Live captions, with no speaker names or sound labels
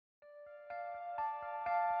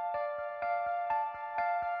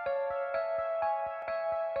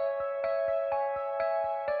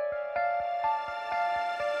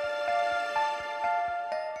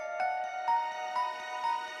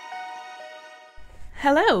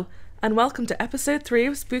Hello, and welcome to episode 3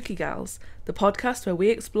 of Spooky Gals, the podcast where we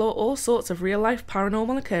explore all sorts of real-life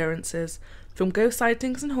paranormal occurrences, from ghost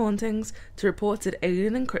sightings and hauntings to reported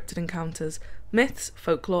alien and cryptid encounters, myths,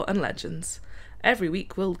 folklore and legends. Every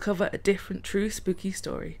week we'll cover a different true spooky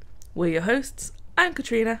story. We're your hosts. I'm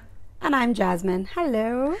Katrina. And I'm Jasmine.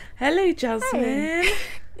 Hello. Hello, Jasmine.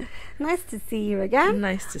 Hi. Nice to see you again.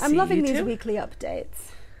 Nice to see you I'm loving these too. weekly updates.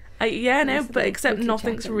 Yeah, no, Nice but except spooky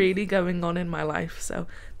nothing's check-ins. really going on in my life, so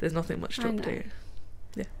there's nothing much to I know. update.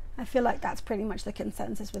 Yeah. I feel like that's pretty much the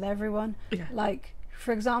consensus with everyone. Yeah. Like,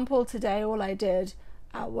 for example, today all I did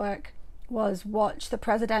at work was watch the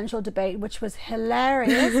presidential debate, which was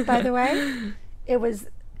hilarious, by the way. It was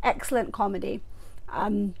excellent comedy.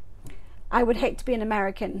 I would hate to be an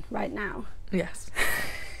American right now. Yes.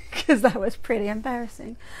 Because that was pretty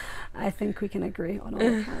embarrassing. I think we can agree on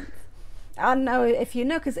all accounts. I don't know if you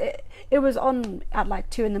know, because it was on at like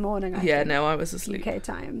 2 a.m. I think, No, I was asleep. UK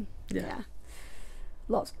time. Yeah.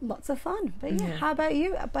 Lots of fun. But yeah, Yeah. how about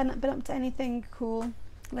you? Been up to anything cool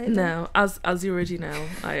lately? No, as you already know,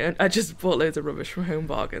 I just bought loads of rubbish from Home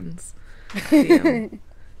Bargains. The,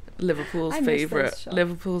 Liverpool's I miss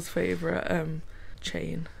those favourite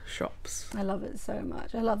chain shops. I love it so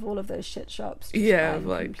much. I love all of those shit shops. Just Yeah, buying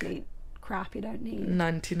like complete crap you don't need.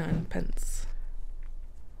 99 pence.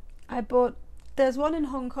 There's one in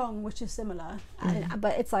Hong Kong which is similar,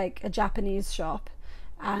 but it's like a Japanese shop,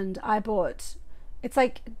 and I bought, it's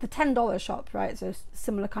like the $10 shop, right? So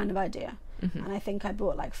similar kind of idea. Mm-hmm. And I think I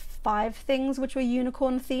bought like 5 things which were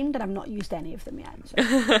unicorn themed, and I've not used any of them yet.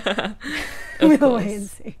 So we'll wait and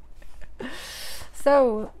see.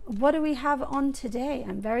 So what do we have on today?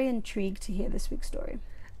 I'm very intrigued to hear this week's story.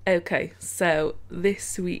 Okay, so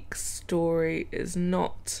this week's story is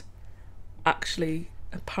not actually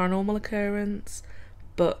a paranormal occurrence,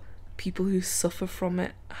 but people who suffer from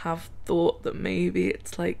it have thought that maybe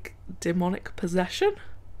it's like demonic possession.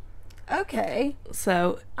 Okay.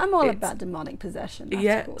 So I'm all about demonic possession.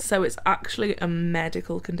 That's cool. So it's actually a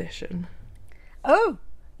medical condition. Oh,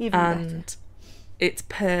 even And better. it's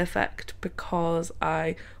perfect because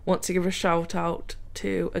I want to give a shout out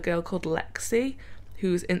to a girl called Lexi,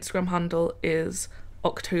 whose Instagram handle is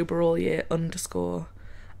 _October_all_year_,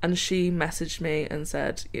 and she messaged me and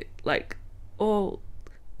said,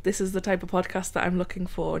 this is the type of podcast that I'm looking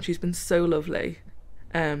for, and she's been so lovely.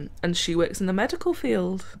 And she works in the medical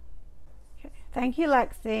field. Okay. Thank you,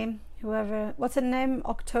 Lexi. Whoever, what's her name?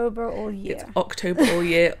 October all year. It's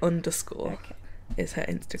 _all_year_, Okay. is her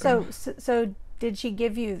Instagram. So did she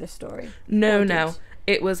give you the story? No.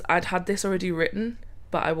 It was, I'd had this already written,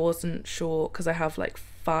 but I wasn't sure, because I have like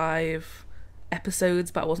 5 episodes,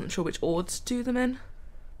 but I wasn't sure which order to do them in.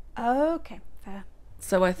 Okay, fair.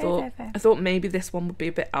 So I Fair. thought maybe this one would be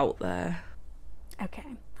a bit out there. Okay,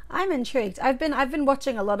 I'm intrigued. I've been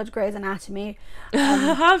watching a lot of Grey's Anatomy.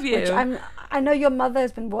 Have you? Which I know your mother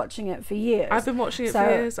has been watching it for years. I've been watching it for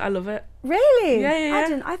years. I love it. Really?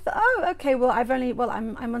 Yeah. I thought. Oh, okay. Well,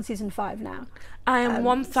 I'm on season 5 now. I am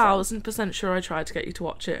 1000% sure I tried to get you to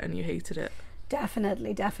watch it and you hated it.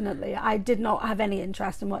 Definitely. I did not have any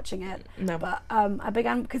interest in watching it. No. But I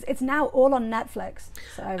began, because it's now all on Netflix.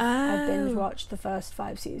 So I've binge watched the first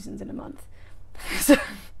 5 seasons in a month. So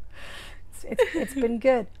it's been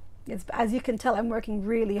good. It's, as you can tell, I'm working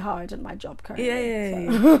really hard at my job currently.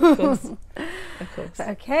 Yeah. So. Of course.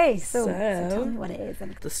 Okay, so tell me what it is.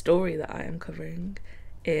 The story that I am covering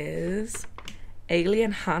is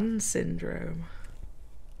alien hand syndrome.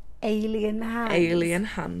 Alien hands. Alien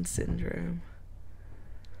hand syndrome.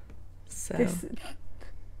 So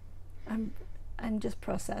I'm just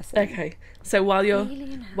processing. okay. So while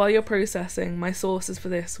you're processing, my sources for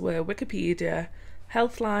this were Wikipedia,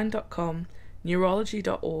 Healthline.com,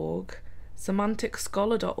 Neurology.org,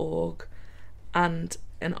 SemanticScholar.org, and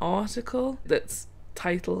an article that's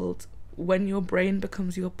titled "When Your Brain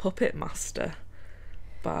Becomes Your Puppet Master"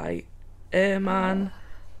 by Erman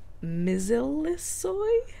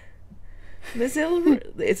Mizilisoy.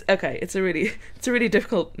 It's okay. It's a really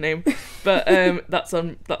difficult name, but that's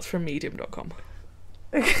from Medium.com.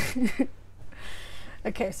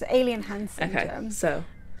 Okay, so alien hand syndrome. Okay, so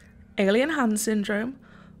alien hand syndrome,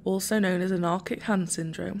 also known as anarchic hand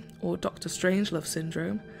syndrome or Dr. Strangelove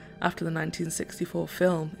syndrome, after the 1964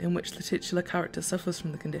 film in which the titular character suffers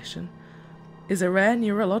from the condition, is a rare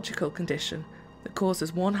neurological condition that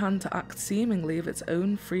causes one hand to act seemingly of its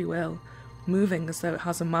own free will, moving as though it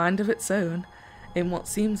has a mind of its own in what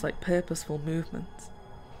seems like purposeful movements.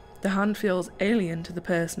 The hand feels alien to the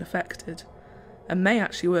person affected, and may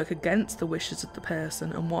actually work against the wishes of the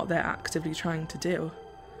person and what they're actively trying to do.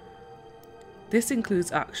 This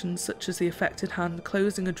includes actions such as the affected hand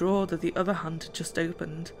closing a drawer that the other hand had just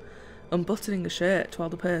opened, unbuttoning a shirt while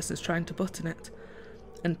the person is trying to button it,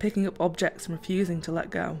 and picking up objects and refusing to let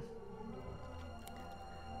go.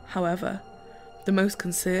 However, the most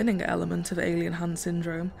concerning element of alien hand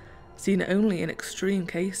syndrome, seen only in extreme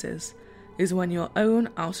cases, is when your own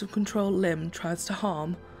out-of-control limb tries to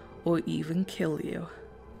harm or even kill you.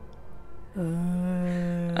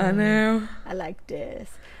 I know. I like this.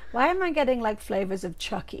 Why am I getting like flavours of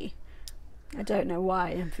Chucky? I don't know why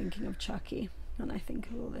I'm thinking of Chucky when I think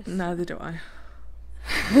of all this. Neither do I.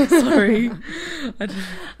 Sorry.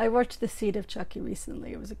 I watched The Seed of Chucky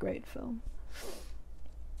recently. It was a great film.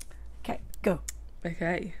 Okay, go.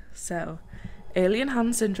 Okay, so alien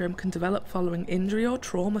hand syndrome can develop following injury or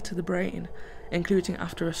trauma to the brain, including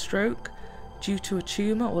after a stroke, due to a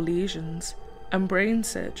tumour or lesions, and brain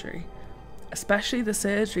surgery, especially the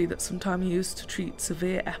surgery that's sometimes used to treat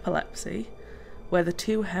severe epilepsy, where the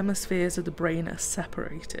two hemispheres of the brain are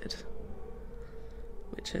separated,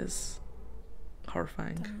 which is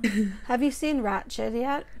horrifying. Have you seen Ratchet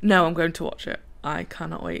yet? No, I'm going to watch it. I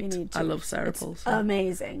cannot wait. You need to. I love Sarah It's Paulson.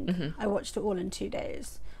 amazing. Mm-hmm. I watched it all in 2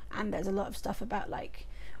 days, and there's a lot of stuff about like,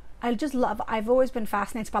 I've always been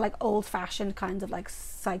fascinated by like old-fashioned kinds of like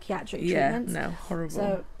psychiatric treatments. Yeah, no, horrible.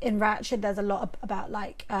 So in Ratchet, there's a lot about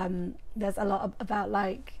like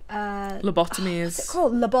lobotomies. What's it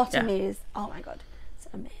called? Lobotomies. Yeah. Oh my god, it's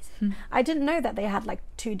amazing. I didn't know that they had like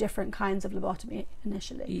 2 different kinds of lobotomy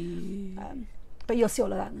initially. But you'll see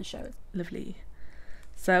all of that in the show. Lovely.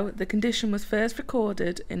 So the condition was first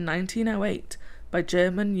recorded in 1908 by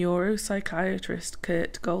German neuropsychiatrist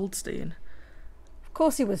Kurt Goldstein. Of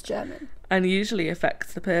course he was German. And usually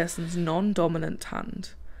affects the person's non-dominant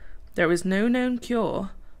hand. There is no known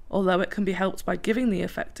cure, although it can be helped by giving the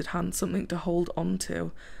affected hand something to hold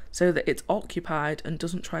onto so that it's occupied and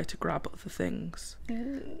doesn't try to grab other things.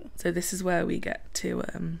 So this is where we get to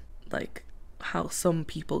like how some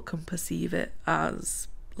people can perceive it as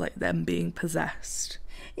like them being possessed.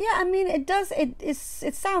 Yeah, I mean it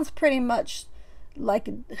sounds pretty much like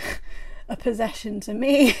a possession to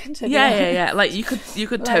me. Yeah. Like you could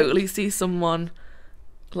like, totally see someone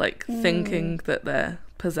like thinking that they're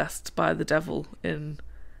possessed by the devil in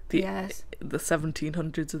the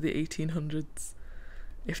 1700s or the 1800s.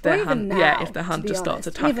 If their hand, if their hand just starts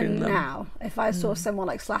attacking them. Now, if I saw someone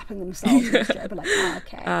like slapping themselves, I'd be like,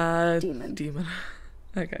 okay, demon.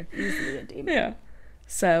 Okay, easily a demon. Yeah.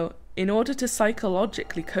 So, in order to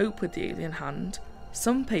psychologically cope with the alien hand,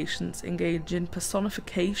 some patients engage in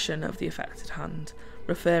personification of the affected hand,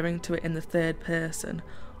 referring to it in the third person,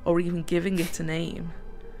 or even giving it a name.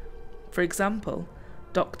 For example,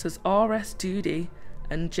 Doctors R.S. Doody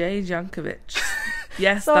and J. Jankovic.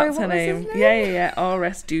 Yes, Sorry, that's her name. His name. Yeah.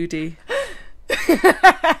 R.S. Doody.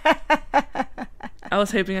 I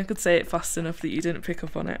was hoping I could say it fast enough that you didn't pick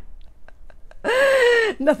up on it.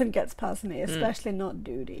 Nothing gets past me, especially not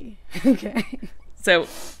Doody. Okay. So,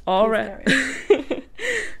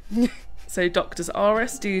 So Doctors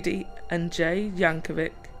R.S. Doody and J.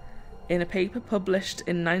 Jankovic, in a paper published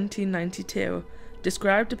in 1992,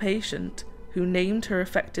 described a patient who named her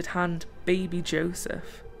affected hand Baby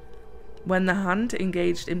Joseph. When the hand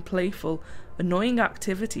engaged in playful, annoying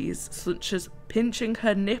activities such as pinching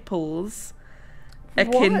her nipples,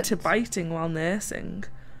 akin to biting while nursing,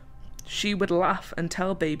 she would laugh and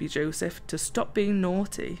tell Baby Joseph to stop being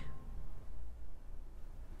naughty.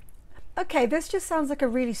 Okay, this just sounds like a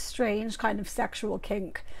really strange kind of sexual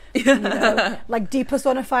kink. You know, like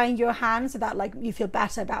depersonifying your hand so that like you feel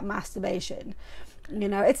better about masturbation. You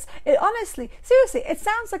know, it honestly, seriously, it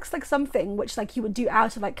sounds like something which like you would do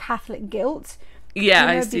out of like Catholic guilt. Yeah, you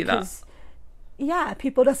know, I see that. Yeah,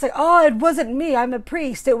 people just say, "Oh, it wasn't me. I'm a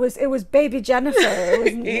priest. It was baby Jennifer." It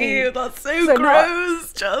wasn't me. Ew, that's so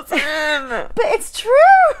gross, Justin. But it's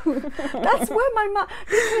true. That's where my mum,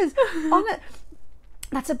 because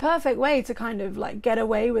that's a perfect way to kind of like get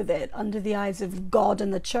away with it under the eyes of God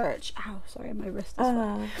and the church. Ow, sorry, my wrist is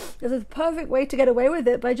There's a perfect way to get away with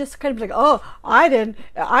it by just kind of like, "Oh, I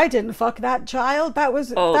didn't fuck that child. That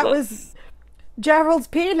was Gerald's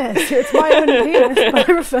penis. It's my own penis, but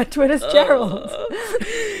I refer to it as Gerald's."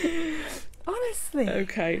 Honestly.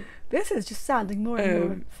 Okay. This is just sounding more and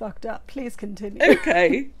more fucked up. Please continue.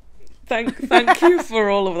 Okay. Thank you for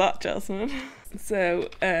all of that, Jasmine. So,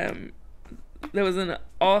 there was an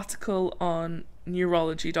article on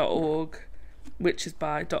neurology.org, which is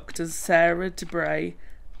by Doctors Sarah Debray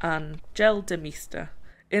and Gel Demeester.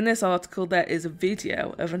 In this article, there is a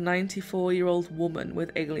video of a 94-year-old woman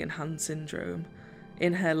with alien hand syndrome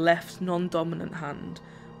in her left non-dominant hand,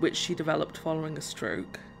 which she developed following a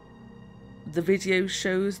stroke. The video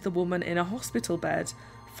shows the woman in a hospital bed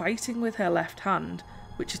fighting with her left hand,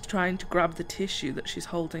 which is trying to grab the tissue that she's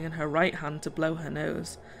holding in her right hand to blow her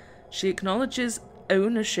nose. She acknowledges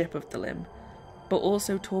ownership of the limb, but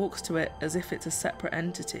also talks to it as if it's a separate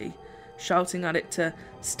entity, shouting at it to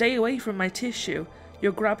stay away from my tissue,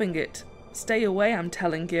 you're grabbing it, stay away I'm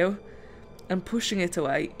telling you, and pushing it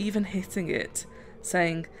away, even hitting it,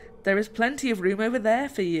 saying, there is plenty of room over there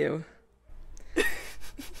for you.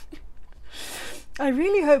 I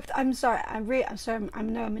really hoped. I'm sorry. I'm sorry. I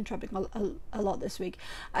know I'm interrupting a lot this week.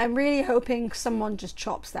 I'm really hoping someone just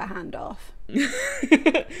chops their hand off.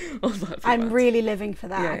 I'm really living for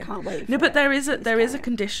that. Yeah. I can't wait. No, but there is a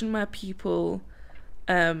condition where people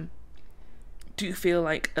do feel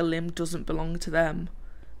like a limb doesn't belong to them,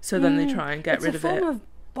 so then they try and get rid of it. It's a form of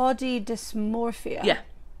body dysmorphia. Yeah.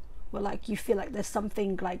 Where like you feel like there's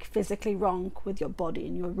something like physically wrong with your body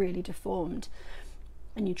and you're really deformed.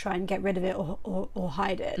 And you try and get rid of it or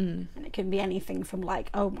hide it. And it can be anything from like,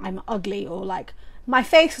 oh, I'm ugly, or like, my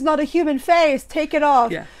face is not a human face, take it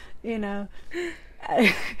off. Yeah. You know,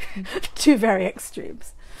 two very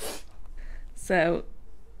extremes. So,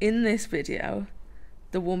 in this video,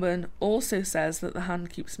 the woman also says that the hand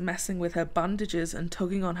keeps messing with her bandages and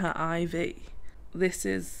tugging on her IV. This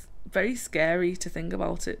is very scary to think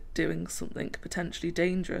about it doing something potentially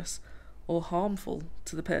dangerous or harmful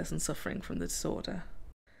to the person suffering from the disorder.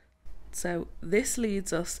 So this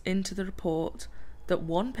leads us into the report that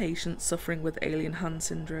one patient suffering with alien hand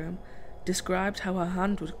syndrome described how her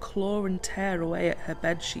hand would claw and tear away at her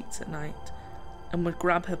bed sheets at night and would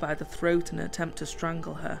grab her by the throat in an attempt to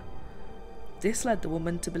strangle her. This led the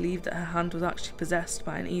woman to believe that her hand was actually possessed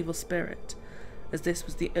by an evil spirit, as this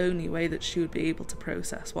was the only way that she would be able to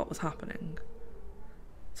process what was happening.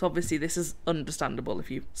 So obviously this is understandable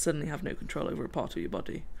if you suddenly have no control over a part of your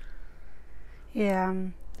body. Yeah.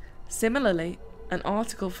 Similarly, an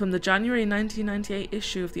article from the January 1998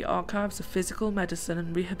 issue of the Archives of Physical Medicine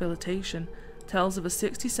and Rehabilitation tells of a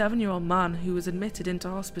 67-year-old man who was admitted into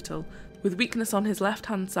hospital with weakness on his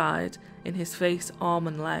left-hand side in his face, arm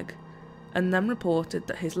and leg, and then reported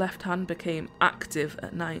that his left hand became active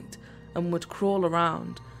at night and would crawl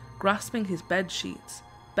around, grasping his bed sheets,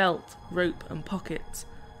 belt, rope and pockets,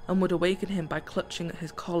 and would awaken him by clutching at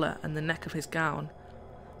his collar and the neck of his gown.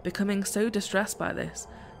 Becoming so distressed by this,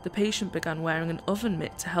 the patient began wearing an oven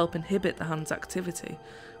mitt to help inhibit the hand's activity,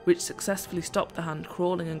 which successfully stopped the hand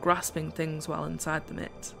crawling and grasping things while inside the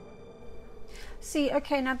mitt. See,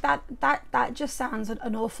 okay, now that just sounds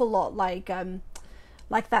an awful lot like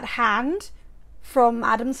that hand from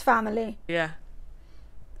Addams Family. Yeah.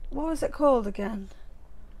 What was it called again?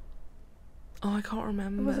 Oh, I can't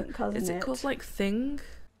remember. It wasn't Cousin Is it It. called like Thing?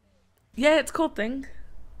 Yeah, it's called Thing.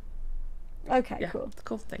 Okay, yeah, cool. It's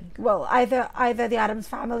called Thing. Well, either the Addams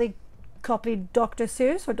Family copied Dr.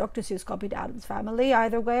 Seuss or Dr. Seuss copied Addams Family.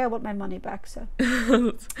 Either way, I want my money back. So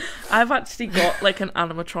I've actually got like an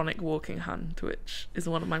animatronic walking hand, which is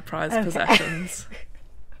one of my prized possessions.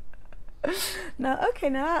 No,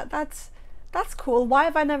 that's cool. Why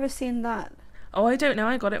have I never seen that? Oh, I don't know.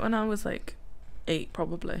 I got it when I was like 8,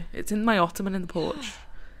 probably. It's in my ottoman in the porch.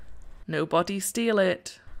 Nobody steal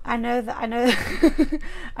it. I know that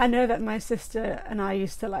I know that my sister and I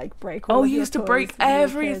used to like break all of your toys. Oh, you used to break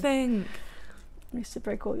everything. I used to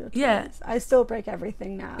break all your toys. Yeah. I still break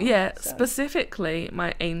everything now. Yeah, so. Specifically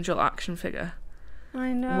my Angel action figure.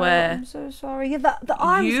 I know. Where I'm so sorry. Yeah, the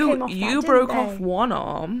arms came off. You broke off one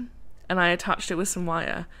arm and I attached it with some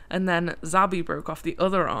wire, and then Zabby broke off the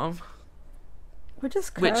other arm. We're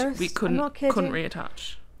just cursed. Which we couldn't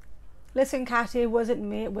reattach. Listen, Catty, it wasn't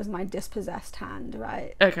me. It was my dispossessed hand,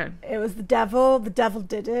 right? Okay. It was the devil. The devil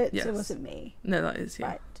did it. Yes. So it wasn't me. No, that is you.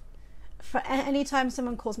 Right. For any time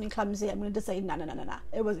someone calls me clumsy, I'm going to say, no.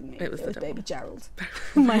 It wasn't me. It was Baby Gerald.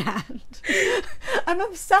 My hand. I'm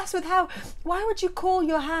obsessed with why would you call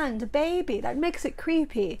your hand a baby? That makes it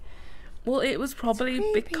creepy. Well, it was probably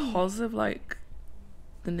because of like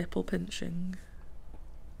the nipple pinching.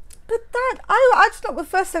 But that's not the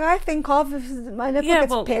first thing I think of if my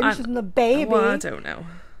nipple gets pinched from the baby. Well, I don't know.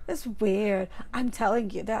 It's weird. I'm telling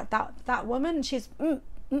you, that woman, she's...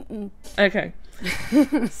 Okay.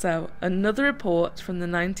 So, another report from the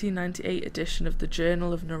 1998 edition of the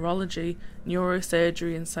Journal of Neurology,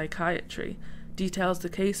 Neurosurgery and Psychiatry details the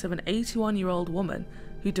case of an 81-year-old woman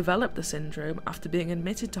who developed the syndrome after being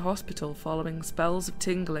admitted to hospital following spells of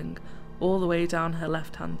tingling all the way down her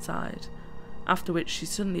left-hand side, after which she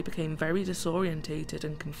suddenly became very disorientated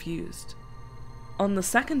and confused. On the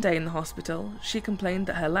second day in the hospital, she complained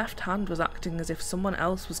that her left hand was acting as if someone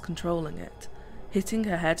else was controlling it, hitting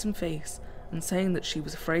her head and face and saying that she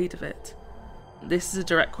was afraid of it. This is a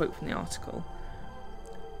direct quote from the article.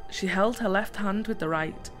 She held her left hand with the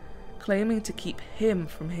right, claiming to keep him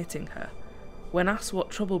from hitting her. When asked what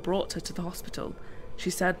trouble brought her to the hospital, she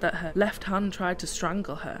said that her left hand tried to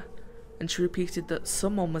strangle her, and she repeated that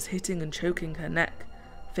someone was hitting and choking her neck,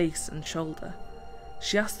 face and shoulder.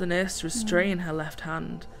 She asked the nurse to restrain her left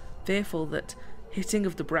hand, fearful that hitting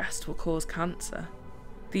of the breast will cause cancer.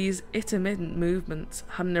 These intermittent movements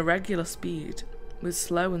had an irregular speed, with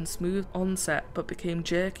slow and smooth onset but became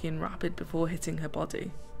jerky and rapid before hitting her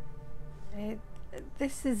body.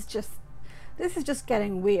 This is just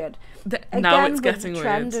getting weird. Now it's getting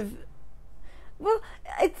weird. Well,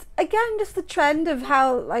 it's again just the trend of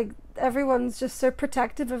how like everyone's just so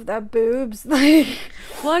protective of their boobs. Like,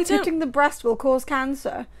 hitting the breast will cause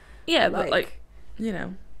cancer. Yeah, but like, you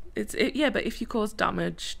know, but if you cause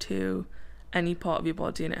damage to any part of your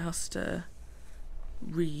body and it has to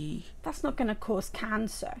that's not going to cause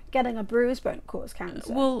cancer. Getting a bruise won't cause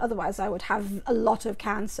cancer. Well, otherwise I would have a lot of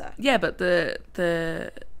cancer. Yeah, but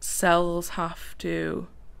the cells have to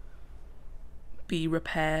be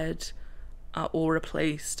repaired or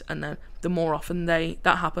replaced, and then the more often that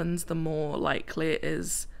happens, the more likely it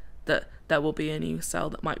is that there will be a new cell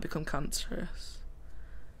that might become cancerous.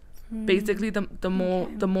 Basically, the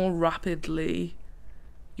more rapidly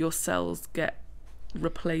your cells get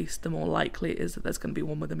replaced, the more likely it is that there's going to be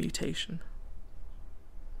one with a mutation.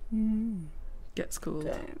 Get schooled.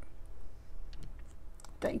 Damn.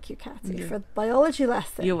 Thank you, Cathy, for the biology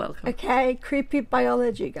lesson. You're welcome. Okay, creepy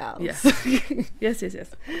biology girls. Yes.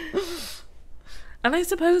 yes. And I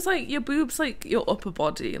suppose, like, your boobs, like, your upper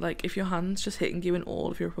body, like, if your hand's just hitting you in all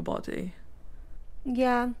of your upper body.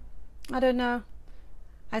 Yeah, I don't know.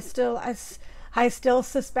 I still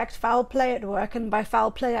suspect foul play at work, and by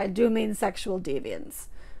foul play I do mean sexual deviance.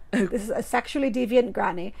 This is a sexually deviant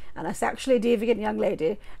granny and a sexually deviant young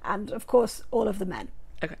lady, and of course all of the men.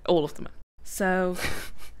 Okay, all of the men. So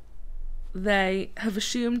they have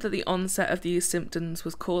assumed that the onset of these symptoms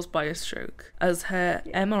was caused by a stroke, as her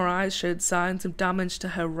MRIs showed signs of damage to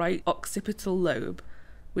her right occipital lobe,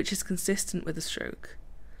 which is consistent with a stroke.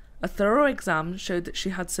 A thorough exam showed that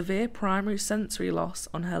she had severe primary sensory loss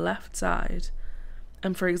on her left side,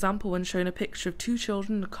 and for example, when shown a picture of two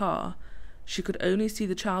children in a car, she could only see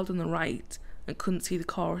the child on the right and couldn't see the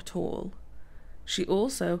car at all. She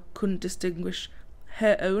also couldn't distinguish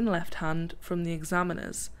her own left hand from the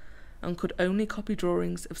examiner's, and could only copy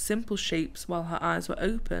drawings of simple shapes while her eyes were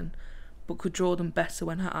open, but could draw them better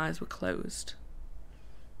when her eyes were closed.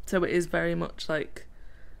 So it is very much like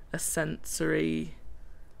a sensory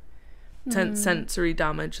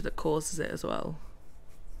damage that causes it as well.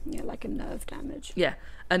 Yeah, like a nerve damage. Yeah,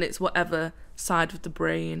 and it's whatever side of the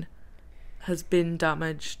brain has been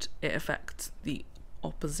damaged, it affects the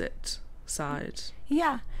opposite side.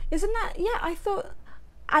 Yeah, isn't that? Yeah,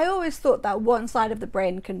 I always thought that one side of the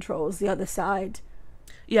brain controls the other side.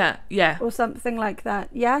 Yeah. Or something like that.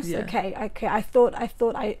 Yes. Yeah. Okay. I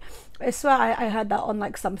swear I heard that on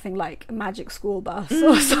like something like a Magic School Bus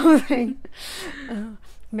or something.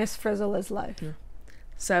 Miss Frizzle is life. Yeah.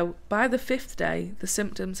 So by the 5th day, the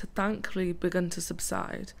symptoms had thankfully begun to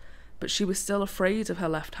subside, but she was still afraid of her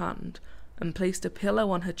left hand and placed a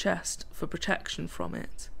pillow on her chest for protection from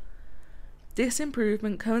it. This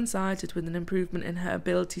improvement coincided with an improvement in her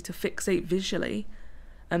ability to fixate visually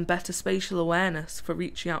and better spatial awareness for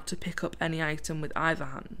reaching out to pick up any item with either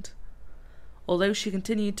hand. Although she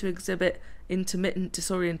continued to exhibit intermittent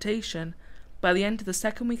disorientation, by the end of the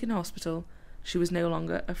 2nd week in hospital, she was no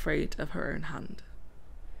longer afraid of her own hand.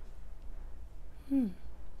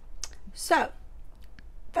 So,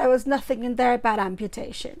 there was nothing in there about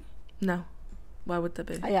amputation. No. Why would there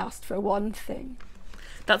be? I asked for one thing.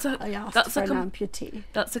 I asked for an amputee.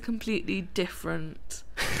 That's a completely different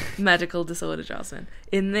medical disorder, Jasmine.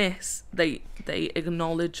 In this, they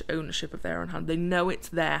acknowledge ownership of their own hand. They know it's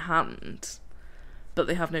their hand, but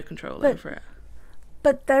they have no control over it.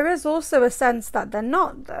 But there is also a sense that they're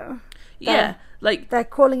not, though. Yeah, like they're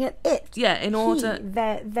calling it it. Yeah, in order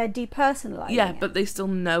they're depersonalizing. Yeah, it. but they still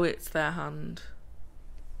know it's their hand.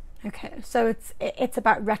 Okay, so it's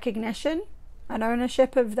about recognition and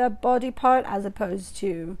ownership of their body part, as opposed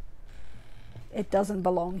to it doesn't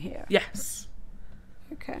belong here. Yes.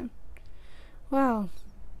 Okay. Well.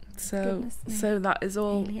 So that is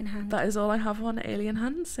all. That is all I have on alien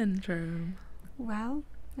hand syndrome. Well,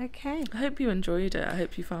 okay. I hope you enjoyed it. I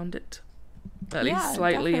hope you found it at least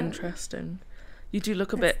slightly interesting. You do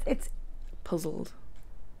look a bit puzzled.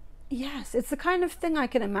 Yes, it's the kind of thing I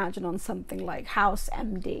can imagine on something like House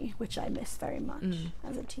MD, which I miss very much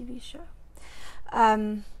as a TV show.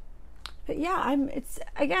 But yeah,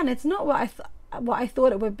 it's not what what I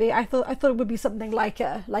thought it would be. I thought it would be something like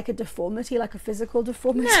a deformity, like a physical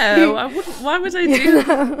deformity. No, I wouldn't. Why would I do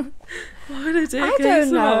that? Why would I do I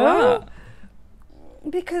don't know.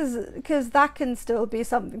 Because that can still be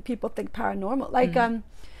something people think paranormal.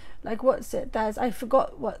 Like what's it? I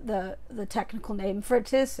forgot what the technical name for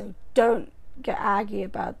it is, so don't get aggy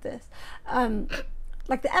about this.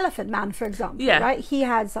 Like the Elephant Man, for example, right? He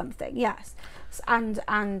had something, yes. And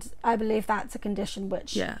I believe that's a condition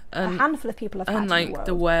which a handful of people have had in the world.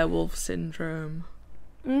 The werewolf syndrome.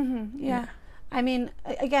 Yeah. I mean,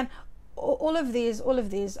 again, all of these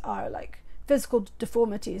are like physical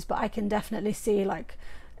deformities, but I can definitely see, like,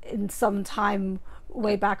 in some time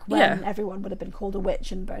way back when everyone would have been called a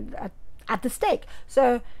witch and burned at the stake.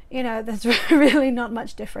 So, you know, there's really not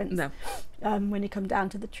much difference when you come down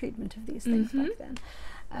to the treatment of these things back then.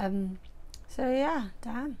 So yeah,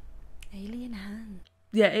 damn. Alien hand.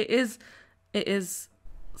 Yeah, it is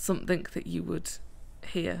something that you would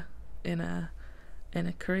hear in a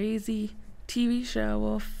crazy TV show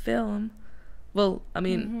or film. Well, I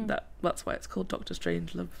mean that's why it's called Dr.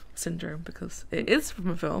 Strangelove syndrome, because it is from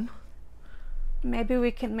a film. Maybe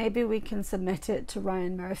we can submit it to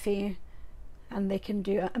Ryan Murphy, and they can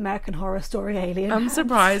do American Horror Story Alien. I'm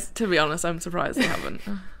surprised, to be honest. I'm surprised they haven't.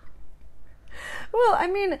 Well, I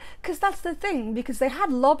mean, because that's the thing, because they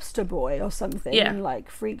had Lobster Boy or something in, like,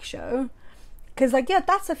 Freak Show. Because, like,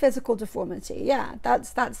 that's a physical deformity. Yeah,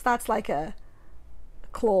 that's like a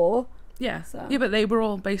claw. Yeah, so. Yeah, but they were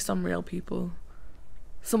all based on real people.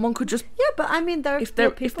 Someone could just... Yeah, but I mean, there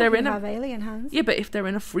are people who have alien hands. Yeah, but if they're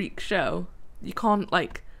in a freak show, you can't,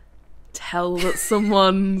 like, tell that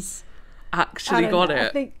someone's actually got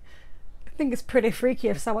it. I think it's pretty freaky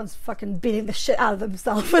if someone's fucking beating the shit out of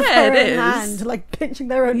themselves with their own hand, like pinching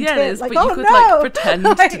their own tit. Yeah, it is, like, but you could like pretend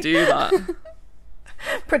to do that.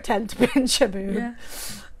 Pretend to pinch a boob. Yeah.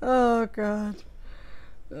 Oh god.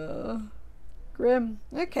 Grim.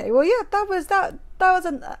 Okay, well, yeah, that was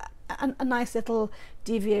a nice little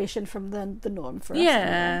deviation from the norm for us.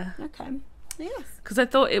 Yeah. Okay. Yes. Because I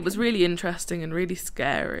thought it was really interesting and really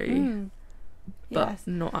scary, but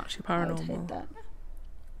not actually paranormal. I would hate that.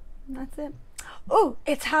 That's it. Oh,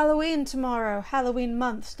 it's Halloween tomorrow. Halloween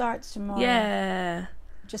month starts tomorrow. Yeah.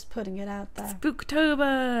 Just putting it out there.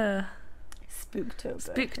 Spooktober.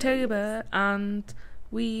 Spooktober. And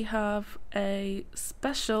we have a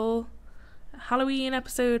special Halloween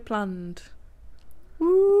episode planned.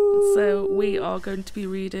 Ooh. So we are going to be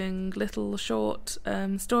reading little short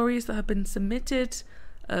stories that have been submitted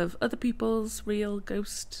of other people's real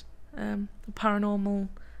ghost, paranormal,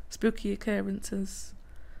 spooky occurrences.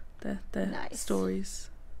 Their nice stories.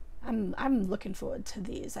 I'm looking forward to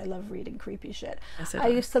these. I love reading creepy shit. I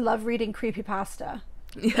used to love reading creepypasta.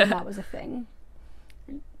 Yeah, that was a thing.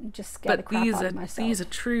 Just scare the crap out of myself. These are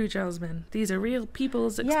true, Jasmine. These are real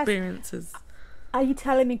people's experiences. Yes. Are you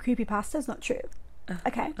telling me creepypasta is not true?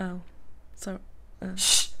 Okay. Oh, so.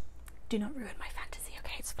 Shh! Do not ruin my fantasy.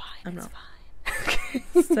 Okay, it's fine. I'm it's not.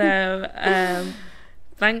 Fine. So,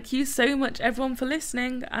 thank you so much, everyone, for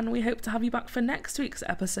listening, and we hope to have you back for next week's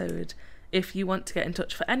episode. If you want to get in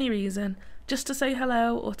touch for any reason, just to say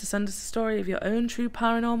hello or to send us a story of your own true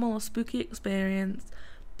paranormal or spooky experience,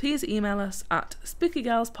 please email us at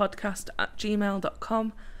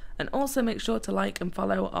spookygirlspodcast@gmail.com, and also make sure to like and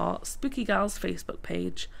follow our Spooky Gals Facebook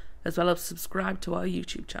page, as well as subscribe to our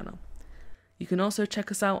YouTube channel. You can also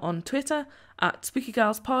check us out on Twitter at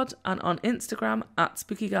SpookyGalsPod and on Instagram at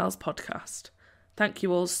SpookyGalsPodcast. Thank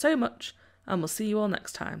you all so much, and we'll see you all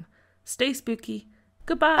next time. Stay spooky.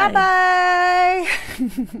 Goodbye. Bye-bye.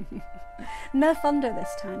 No thunder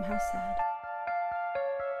this time. How sad.